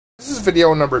This is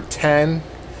video number 10.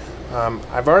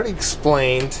 I've already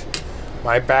explained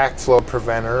my backflow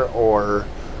preventer or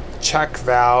check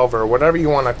valve or whatever you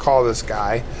want to call this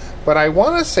guy. But I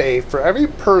want to say, for every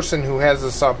person who has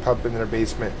a sump pump in their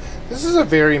basement, this is a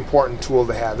very important tool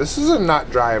to have. This is a nut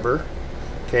driver,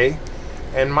 okay?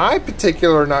 And my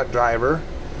particular nut driver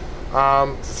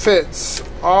fits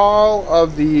all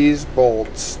of these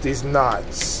bolts, these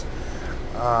nuts,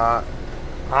 on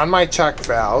my check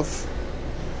valve.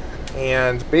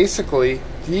 And basically,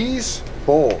 these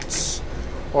bolts,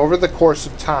 over the course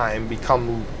of time,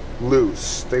 become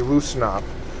loose. They loosen up.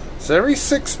 So every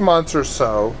 6 months or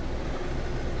so,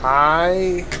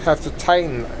 I have to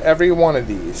tighten every one of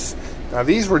these. Now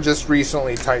these were just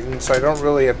recently tightened, so I don't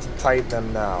really have to tighten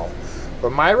them now.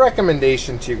 But my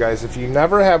recommendation to you guys, if you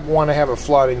never want to have a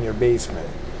flood in your basement,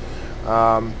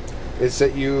 is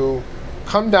that you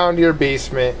come down to your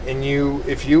basement and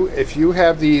if you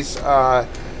have these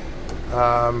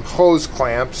hose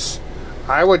clamps,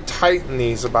 I would tighten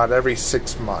these about every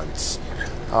 6 months.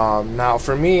 Now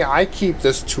for me, I keep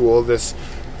this tool, this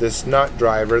nut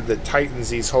driver that tightens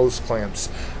these hose clamps,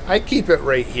 I keep it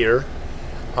right here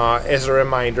as a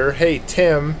reminder, hey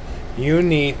Tim, you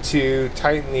need to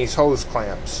tighten these hose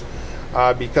clamps,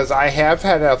 because I have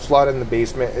had a flood in the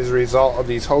basement as a result of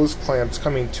these hose clamps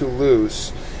coming too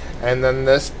loose and then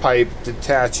this pipe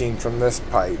detaching from this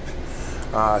pipe.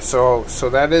 So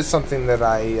that is something that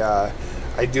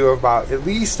I do about at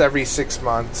least every 6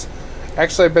 months.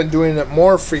 Actually, I've been doing it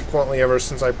more frequently ever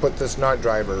since I put this nut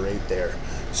driver right there.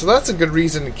 So that's a good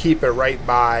reason to keep it right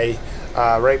by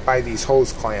these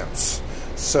hose clamps,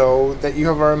 so that you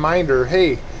have a reminder,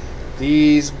 hey,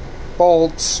 these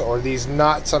bolts or these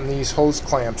nuts on these hose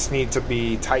clamps need to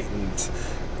be tightened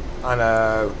on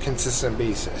a consistent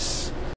basis.